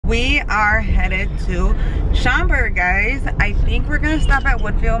We are headed to Schaumburg, guys. I think we're gonna stop at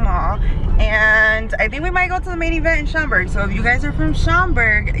Woodfield Mall, and I think we might go to the main event in Schaumburg. So if you guys are from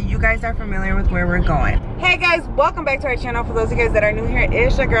Schaumburg, you guys are familiar with where we're going. Hey guys, welcome back to our channel. For those of you guys that are new here,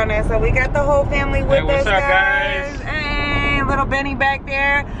 it's your girl Nessa. We got the whole family with us, guys. Hey, little Benny back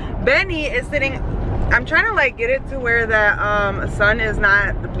there. Benny is sitting, I'm trying to like get it to where the sun is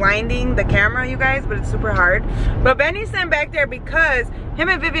not blinding the camera, you guys, but it's super hard. But Benny's sitting back there because him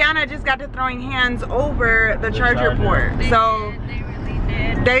and Viviana just got to throwing hands over the charger port. So they really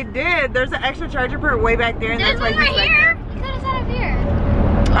did. They did. There's an extra charger port way back there, and There's that's why he's right back here. there. You could have sent him here.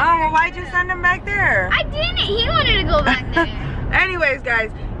 Oh, well, why'd you send him back there? I didn't. He wanted to go back there. Anyways,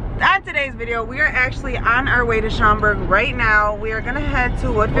 guys, on today's video, we are actually on our way to Schaumburg right now. We are gonna head to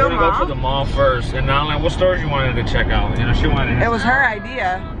Woodfield Mall. We're gonna go to the mall first. And Analeigha, what stores you wanted to check out? You know, she wanted. It was her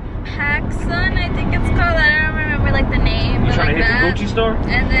idea. Paxson, I think it's called. I don't remember like the name. You trying like to hit the Gucci store?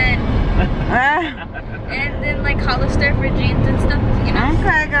 And then like Hollister for jeans and stuff. You know.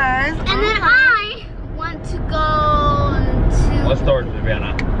 Okay, guys. And then I want to go to. What store,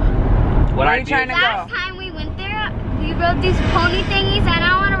 Viviana? Where are you trying to go? Last time we went there, we rode these pony thingies, and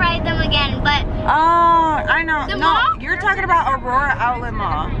I want to ride them again. But oh, I know. The No, mall? you're talking about Aurora Outlet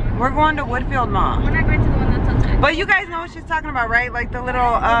Mall. We're going to Woodfield Mall. we're not going to the one that's outside. But you guys know what she's talking about, right? Like the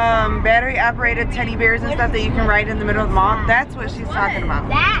little battery operated teddy bears and stuff that you can ride in the middle of the mall. That's what she's talking about.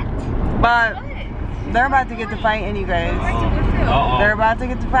 That. But they're about to get to fighting, you guys. They're about to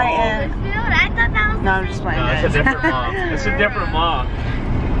get to fighting. Woodfield? I thought that was. No, I'm just playing. No, it's a different mall. It's a different mall.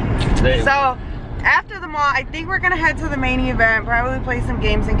 So after the mall, I think we're gonna head to the main event, probably play some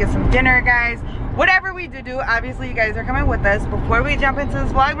games and get some dinner, guys. Whatever we do, obviously you guys are coming with us. Before we jump into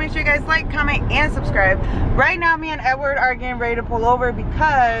this vlog, make sure you guys like, comment, and subscribe. Right now, me and Edward are getting ready to pull over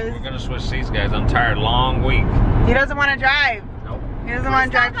because We're gonna switch seats, guys. I'm tired. Long week. he doesn't want to drive. Nope. He doesn't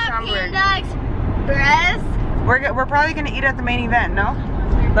want to drive to Schaumburg. Breast. We're probably gonna eat at the main event, no?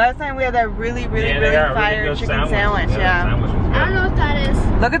 Last time we had that really fire chicken sandwich. Yeah. I don't know what that is.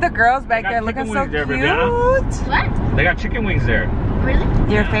 Look at the girls back there looking so cute. What? They got chicken wings there.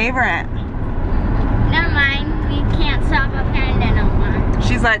 Really? Your favorite. Never mind. We can't stop up here no more.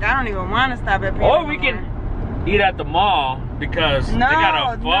 She's like, I don't even want to stop at Panda Or we no can more. eat at the mall because they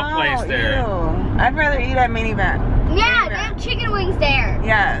got a pho place there. Ew. I'd rather eat at main event. Yeah, they have chicken wings there.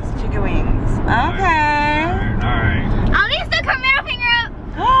 Yes, chicken wings. Okay. Alright. At least stick her middle finger up.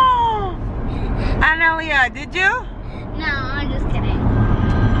 Oh, Analeigha, did you? No, I'm just kidding.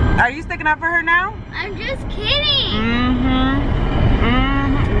 Are you sticking up for her now? I'm just kidding.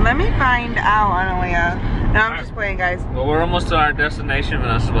 Let me find out, Analeigha. No, I'm just playing, guys. Well, we're almost to our destination and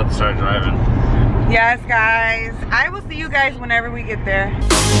us about to start driving. Yes, guys. I will see you guys whenever we get there.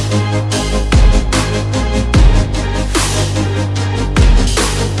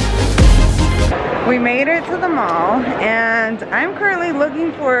 We made it to the mall, and I'm currently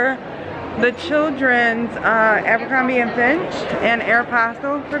looking for the children's Abercrombie & Finch and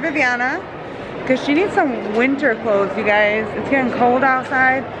Aeropostale for Viviana, because she needs some winter clothes, you guys. It's getting cold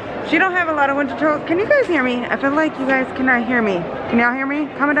outside. She don't have a lot of winter clothes. Can you guys hear me? I feel like you guys cannot hear me. Can y'all hear me?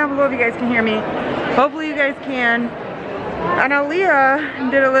 Comment down below if you guys can hear me. Hopefully you guys can.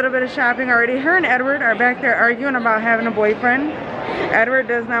 Analeigha did a little bit of shopping already. Her and Edward are back there arguing about having a boyfriend. Edward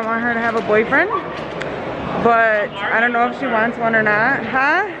does not want her to have a boyfriend, but I don't know if she wants one or not.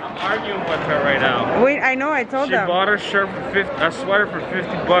 Huh? I'm arguing with her right now. Wait, I know, I told them. She bought her shirt for a sweater for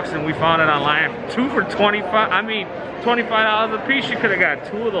 50 bucks and we found it online. Two for 25. I mean, $25 a piece. She could have got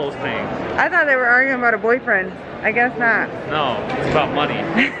two of those things. I thought they were arguing about a boyfriend. I guess not. No, it's about money.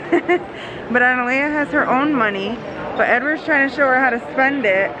 But Analeigha has her own money, but Edward's trying to show her how to spend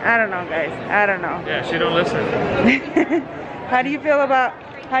it. I don't know, guys. I don't know. Yeah, she don't listen. How do you feel about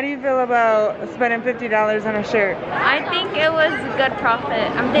spending $50 on a shirt? I think it was good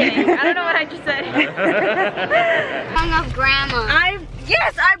profit. I'm kidding. I don't know what I just said. Brung up grandma.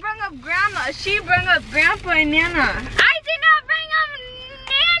 Yes, I brought up grandma. She brought up grandpa and Nana. I did not bring up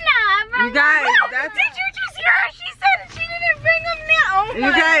Nana. I brought You guys, up that's... Did you just hear her? She said she didn't bring up Nana. Oh my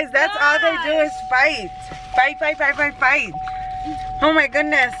You guys, that's all they do God. is fight. Fight. Oh my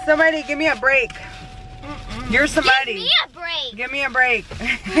goodness. Somebody give me a break. You're somebody. Give me a break. Give me a break.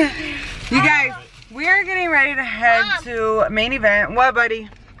 You guys, we are getting ready to head to main event. What, buddy?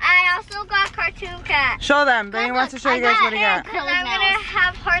 I also got Cartoon Cat. Show them. Benny wants to show you guys what he got. Because I'm going to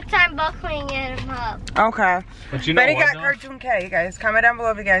have a hard time buckling him up. Okay. But you know Benny what, got though? Cartoon Cat, you guys. Comment down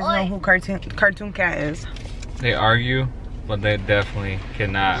below if you guys know who Cartoon Cat is. They argue, but they definitely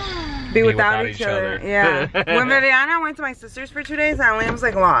cannot Be without each other. Yeah. When Viviana went to my sister's for 2 days, Analeigha was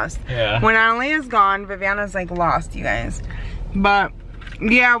like lost. Yeah. When Analeigha's gone, Viviana's like lost, you guys. But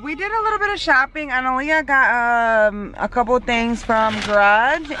Yeah, we did a little bit of shopping. Analeigha got a couple things from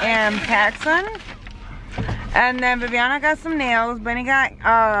Garage and Paxson. And then Viviana got some nails. Benny got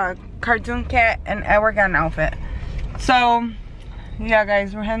cartoon cat, and Edward got an outfit. So, yeah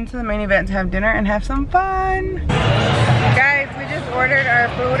guys, we're heading to the main event to have dinner and have some fun. Guys, we just ordered our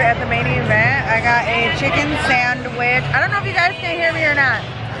food at the main event. I got a chicken sandwich. I don't know if you guys can hear me or not.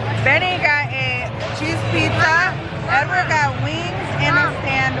 Benny got a cheese pizza. Edward got wings and a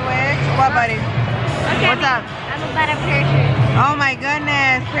sandwich. What, buddy? Okay, What's up? I'm about a parachute. Oh my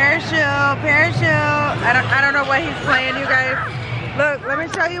goodness, parachute. I don't know what he's playing, you guys. Look, let me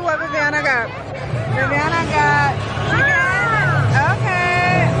show you what Viviana got. Viviana got chicken.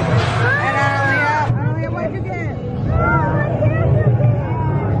 Okay. And Analeigha, what'd you get?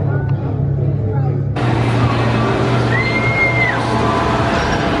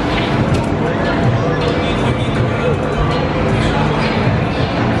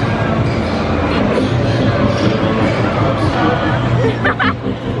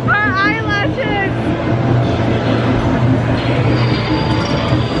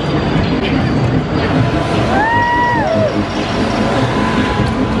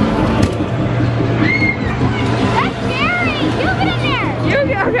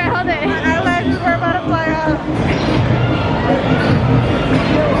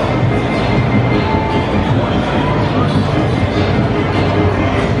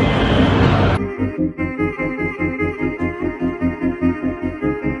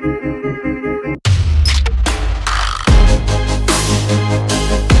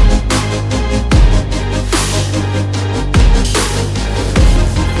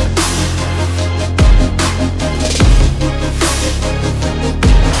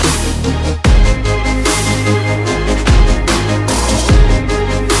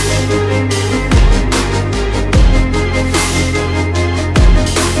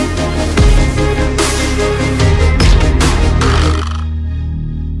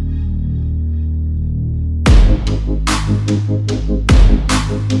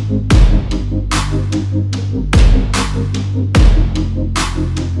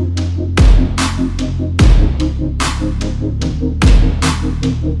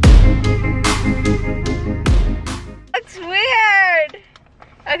 Looks weird.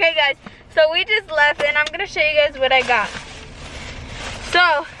 Okay guys, so we just left and I'm gonna show you guys what I got.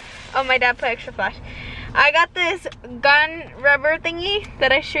 So, oh, my dad put extra flash. I got this gun rubber thingy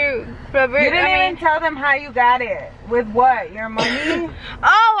that I shoot rubber. You didn't even tell them how you got it. With what? Your money? Oh,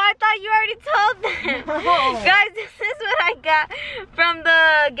 I thought you already told them. No. Guys, this is what I got from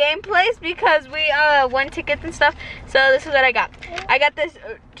the game place because we won tickets and stuff. So this is what I got. I got this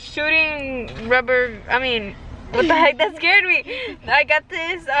shooting rubber, what the heck, that scared me. I got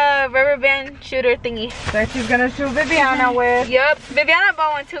this rubber band shooter thingy. That she's gonna shoot Viviana with. Yup, Viviana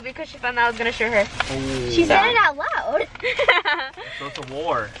bought one too because she found out I was gonna shoot her. Ooh. She said it out loud. So it's a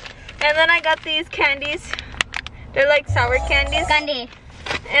war. And then I got these candies. They're like sour candies. Candy.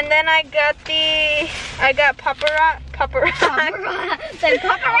 And then I got Pop Rock. Then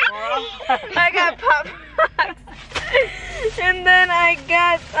Papa I got Pop Rocks. And then I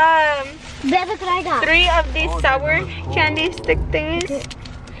got That's what I got. 3 of these sour candy stick thingies.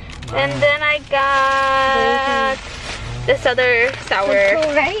 And then I got this other sour. That's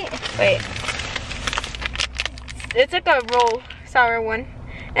cool, right? Wait. It's like a roll sour one.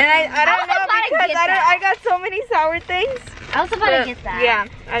 And I don't know because I got so many sour things. I was about to get that. Yeah,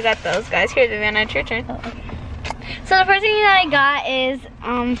 I got those guys. Here's Viviana, it's your turn. Oh, okay. So the first thing that I got is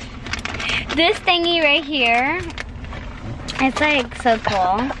this thingy right here. It's like so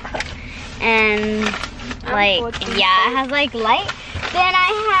cool. And like, yeah, it has like light. Then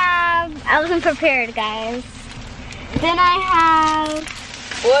I wasn't prepared, guys. Then I have,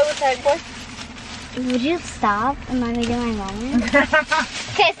 What was that for? would you stop and let me do my moment? Okay,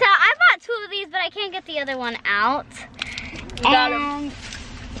 so I bought 2 of these, but I can't get the other one out. Got 'em.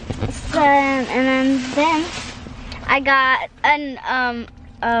 And then I got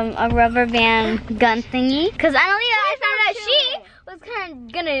a rubber band gun thingy. Cause I found out she was kind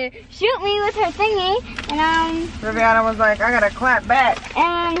of gonna shoot me with her thingy, and Viviana was like, I gotta clap back.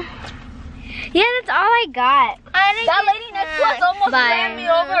 and yeah, that's all I got. That lady next to us almost ran me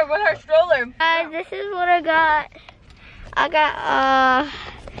over with her stroller. This is what I got. I got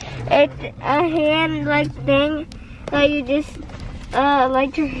it's a hand like thing that you just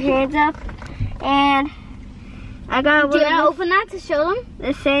light your hands up, and I got. Do you want to open that to show them?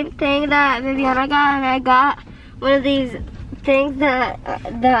 The same thing that Viviana got, and I got one of these things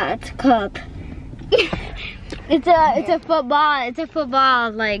that's a cup. It's a football. It's a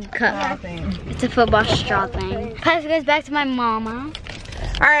football like cup. It's a football straw thing. Pass you guys back to my mama.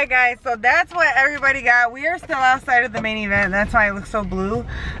 Alright guys, so that's what everybody got. We are still outside of the main event. That's why it looks so blue.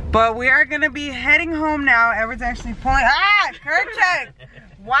 But we are going to be heading home now. Edward's actually pulling. Ah! Curb check!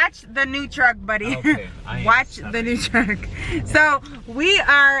 Watch the new truck, buddy. Okay, watch the new truck. So we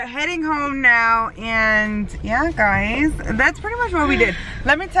are heading home now, and yeah guys, that's pretty much what we did.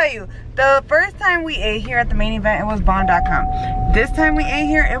 Let me tell you, the first time we ate here at the main event, it was bomb.com. This time we ate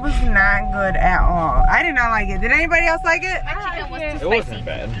here, it was not good at all. I did not like it. Did anybody else like it? My chicken was too spicy. It wasn't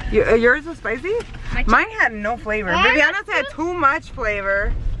bad. Yours was spicy? Mine had no flavor. Viviana's had too much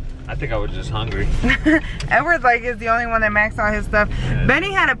flavor. I think I was just hungry. Edward like is the only one that maxed all his stuff. Yeah.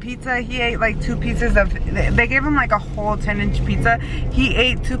 Benny had a pizza. He ate like 2 pieces of, they gave him like a whole 10-inch pizza. He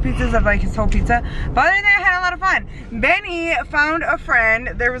ate 2 pieces of like his whole pizza. But other than that, I had a lot of fun. Benny found a friend.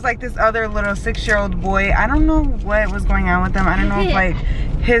 There was like this other little 6-year-old boy. I don't know what was going on with them. I don't know if like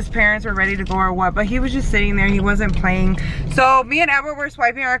his parents were ready to go or what, but he was just sitting there. He wasn't playing. So me and Edward were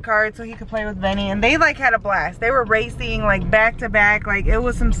swiping our cards so he could play with Benny, and they like had a blast. They were racing like back to back. Like it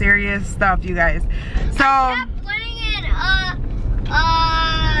was some serious stuff, you guys. So I kept putting in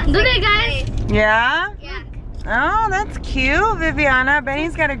look at guys. Yeah? Yeah. Oh, that's cute, Viviana.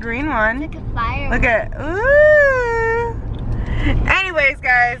 Benny's got a green one. It's like a fire. Look at, ooh. Anyways,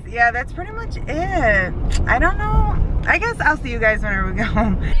 guys, yeah, that's pretty much it. I don't know. I guess I'll see you guys whenever we go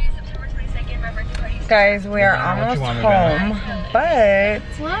home. Guys, we are almost home, but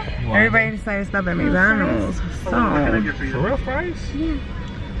everybody decided to stop at McDonald's. So, for real fries? Yeah.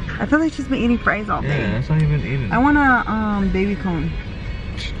 I feel like she's been eating fries all day. Yeah, that's not even eating. I want a baby cone,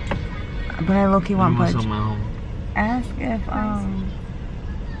 but I low-key want fudge. Ask if yeah,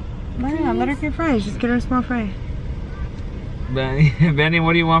 let her get fries. Just get her a small fry. Benny,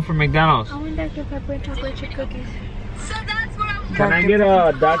 what do you want from McDonald's? I want Dr. Pepper and chocolate chip cookies. So that's what I want. Can I get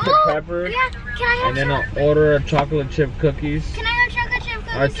a Dr. Pepper? Yeah, can I have and then I'll order a chocolate chip cookies. Can I have chocolate chip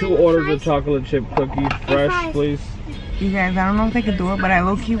cookies? Or 2 orders of chocolate chip cookies, fresh, please. You guys, I don't know if they could do it, but I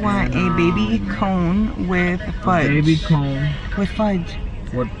low-key want a baby cone with fudge. Baby cone. With fudge.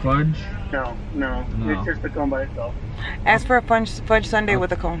 With fudge? No. It's just the cone by itself. Ask for a fudge sundae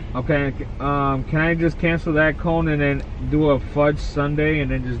with a cone. Okay, can I just cancel that cone and then do a fudge sundae and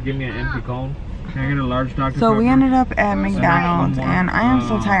then just give me an empty cone? Can I get a large Dr. So Pepper? we ended up at McDonald's, and I am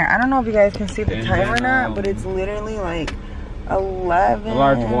so tired. I don't know if you guys can see the time or not, but it's literally like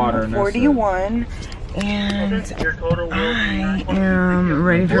 11:41. And I am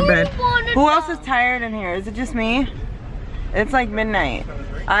ready for bed. Who else is tired in here? Is it just me? It's like midnight.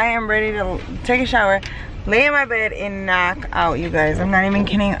 I am ready to take a shower, lay in my bed, and knock out, you guys. I'm not even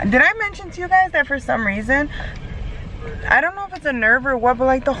kidding. Did I mention to you guys that for some reason, I don't know if it's a nerve or what, but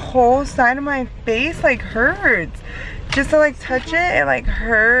like the whole side of my face like hurts. Just to like touch it, it like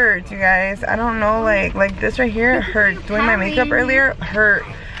hurts, you guys. I don't know, like this right here, it hurts. Doing my makeup earlier hurt.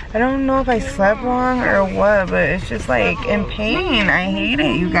 I don't know if I slept wrong or what, but it's just like in pain. I hate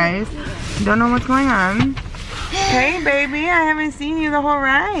it, you guys. Don't know what's going on. Hey, baby, I haven't seen you the whole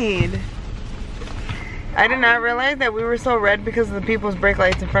ride. I did not realize that we were so red because of the people's brake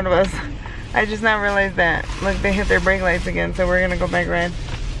lights in front of us. I just not realized that. Look, they hit their brake lights again, so we're gonna go back red.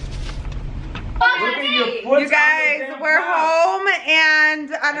 You guys, we're home, and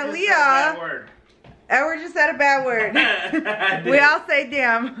Analeigha. Edward just said a bad word. We all say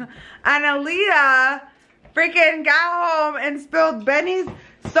damn. Analeigha freaking got home and spilled Benny's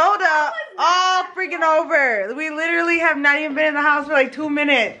soda all freaking over. We literally have not even been in the house for like 2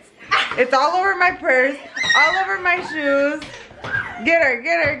 minutes. It's all over my purse, all over my shoes. Get her,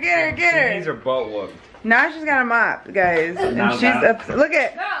 get her, get her, get her. These are butt whooped. Now she's got a mop, guys. And she's upset. Look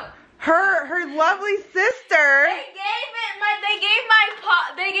at her lovely sister.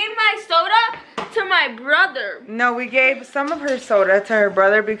 They gave my soda to my brother. No, we gave some of her soda to her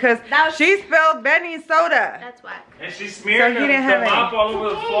brother because she spilled Benny's soda. That's why. And she smeared the mop all over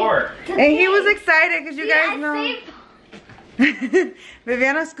the floor. And he was excited because you guys know.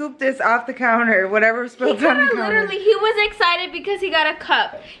 Viviana scooped this off the counter, whatever spilled on the counter. Literally, he was excited because he got a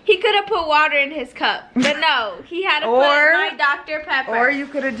cup. He could have put water in his cup, but no, he had to put my Dr. Pepper. Or you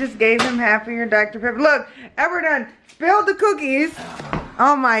could have just gave him half of your Dr. Pepper. Look, Edward done spilled the cookies.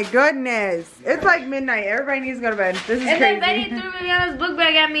 Oh my goodness. It's like midnight. Everybody needs to go to bed. This is crazy. And then Benny threw Viviana's book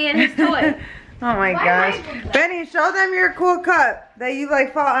bag at me and his toy. Oh my gosh. Benny, show them your cool cup that you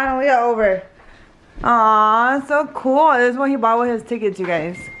like fought Analeigha over. Aw, so cool. This is what he bought with his tickets, you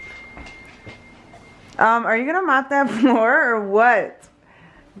guys. Are you gonna mop that floor or what?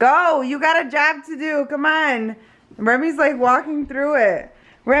 Go, you got a job to do. Come on. Remy's like walking through it.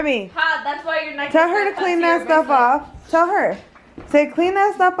 Remy, that's why you're not. Tell her to clean that stuff off. Tell her. Say, clean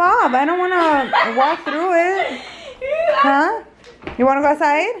that stuff off. I don't want to walk through it. Huh? You want to go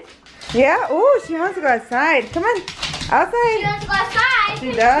outside? Yeah? Oh, she wants to go outside. Come on. Outside. She wants to go outside.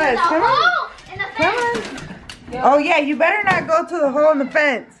 She does. Come on. In the Come on. Oh, yeah. You better not go to the hole in the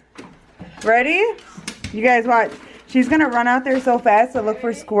fence. Ready? You guys watch. She's going to run out there so fast to look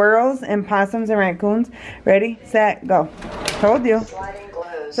for squirrels and possums and raccoons. Ready, set, go. Told you.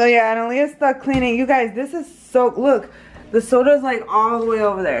 So, yeah, Analeigha's stuck cleaning. You guys, this is so... Look, the soda's like all the way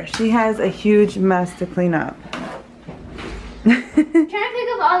over there. She has a huge mess to clean up. Trying to pick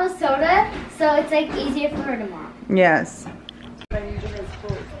up all the soda so it's like easier for her tomorrow. Yes.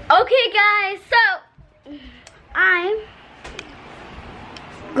 Okay guys, so I'm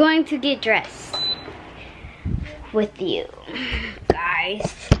going to get dressed with you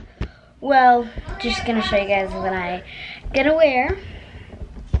guys. Well, just gonna show you guys what I gonna wear.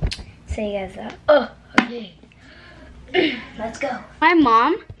 So you guys oh, okay. Let's go. My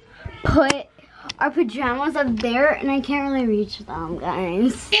mom put our pajamas up there and I can't really reach them,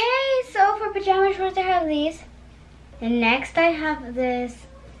 guys. Okay, so for pajama shorts I have these. And next I have this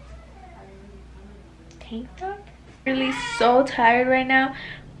tank top. Really so tired right now,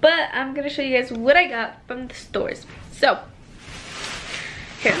 but I'm gonna show you guys what I got from the stores. So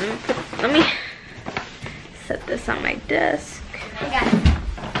here, let me set this on my desk. I got it.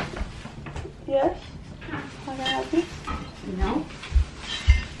 Yes? How can I help you? No.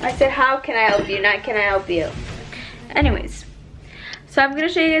 I said how can I help you, not can I help you. Anyways, so I'm gonna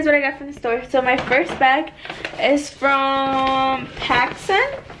show you guys what I got from the store. So my first bag is from Paxson,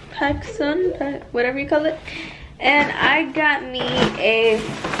 whatever you call it. And I got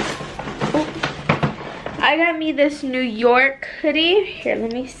me this New York hoodie. Here,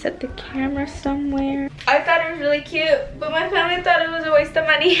 let me set the camera somewhere. I thought it was really cute, but my family thought it was a waste of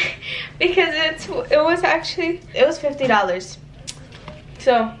money because it was $50.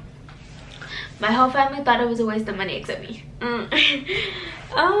 So my whole family thought it was a waste of money except me.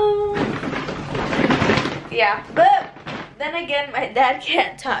 Yeah, but then again, my dad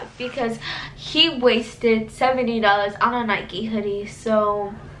can't talk because he wasted $70 on a Nike hoodie.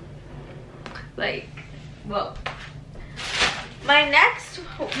 So, like, well, my next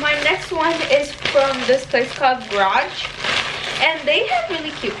one is from this place called Garage, and they have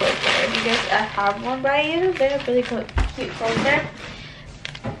really cute clothes there. If you guys have one by you, they have really cute clothes there.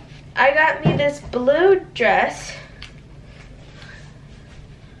 I got me this blue dress.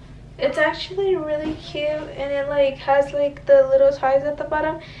 It's actually really cute, and it like has like the little ties at the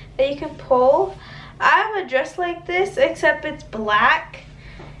bottom that you can pull. I have a dress like this, except it's black,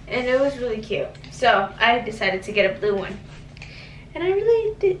 and it was really cute. So I decided to get a blue one, and I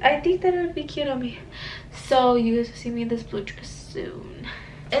think that it would be cute on me. So you guys will see me in this blue dress soon.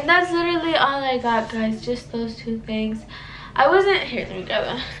 And that's literally all I got, guys. Just those two things. I wasn't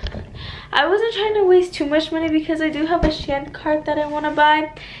trying to waste too much money because I do have a Cant card that I want to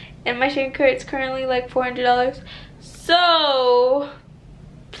buy, and my Cant card is currently like $400. So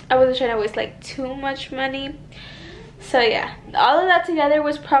I wasn't trying to waste like too much money. So yeah, all of that together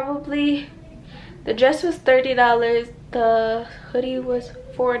was probably, the dress was $30, the hoodie was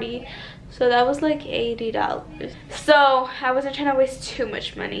 $40, so that was like $80. So I wasn't trying to waste too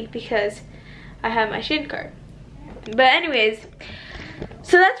much money because I have my Cant card. But anyways,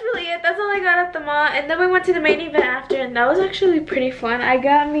 so that's really it. That's all I got at the mall. And then we went to the main event after, and that was actually pretty fun. I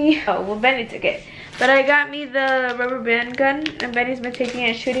got me, oh well, Benny took it, but I got me the rubber band gun, and Benny's been taking it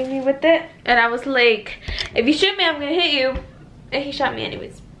and shooting me with it. And I was like, if you shoot me, I'm gonna hit you. And he shot me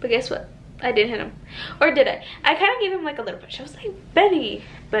anyways. But guess what? I didn't hit him. Or did I? I kind of gave him like a little push. I was like, Benny.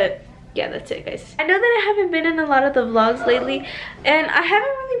 But yeah, that's it, guys. I know that I haven't been in a lot of the vlogs lately, and I haven't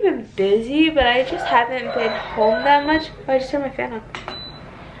really been busy, but I just haven't been home that much. Oh, I just turned my fan on.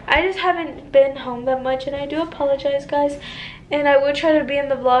 I just haven't been home that much, and I do apologize, guys. And I will try to be in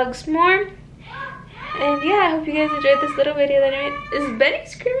the vlogs more. And yeah, I hope you guys enjoyed this little video that I made. Is Benny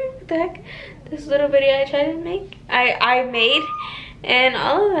screaming? What the heck? This little video I tried to make, I made, and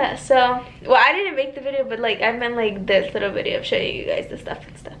all of that. So, well, I didn't make the video, but like I meant like this little video of showing you guys the stuff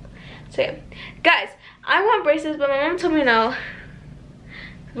and stuff. So yeah, guys, I want braces, but my mom told me no.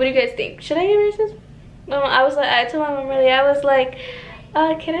 What do you guys think? Should I get braces? Mom, I told my mom earlier, I was like,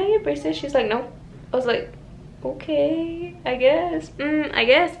 can I get braces? She's like, no. I was like, okay, I guess. I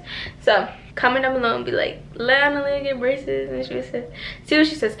guess. So comment down below and be like, let Analeigha get braces, and she says, see what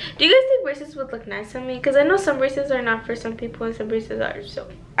she says. Do you guys think braces would look nice on me? Because I know some braces are not for some people and some braces are. So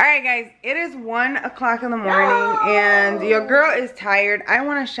alright guys, it is 1 o'clock in the morning and your girl is tired. I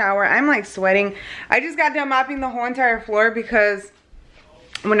want to shower. I'm like sweating. I just got done mopping the whole entire floor because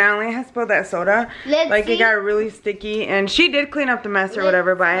when Analeigha had spilled that soda, it got really sticky, and she did clean up the mess or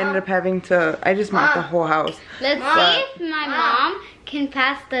whatever, but I ended up having to, I just mopped the whole house. Let's see if my mom can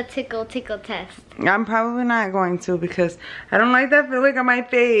pass the tickle test. I'm probably not going to because I don't like that feeling on my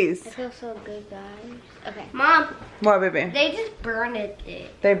face. It feels so good, guys. Okay. Mom. What, baby? They just burned it.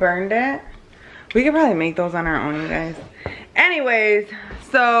 They burned it? We could probably make those on our own, you guys. Anyways,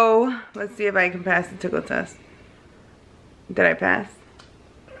 so let's see if I can pass the tickle test. Did I pass?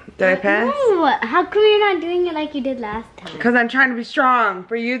 Did I pass? No. How come you're not doing it like you did last time? Because I'm trying to be strong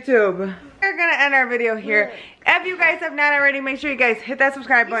for YouTube. We're going to end our video here. If you guys have not already, make sure you guys hit that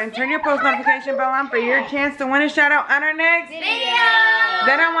subscribe button. Turn your post notification bell on for your chance to win a shout out on our next video.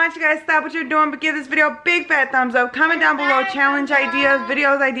 Then I want you guys to stop what you're doing, but give this video a big fat thumbs up. Comment down below challenge ideas,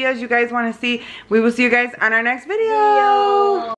 videos ideas you guys want to see. We will see you guys on our next video.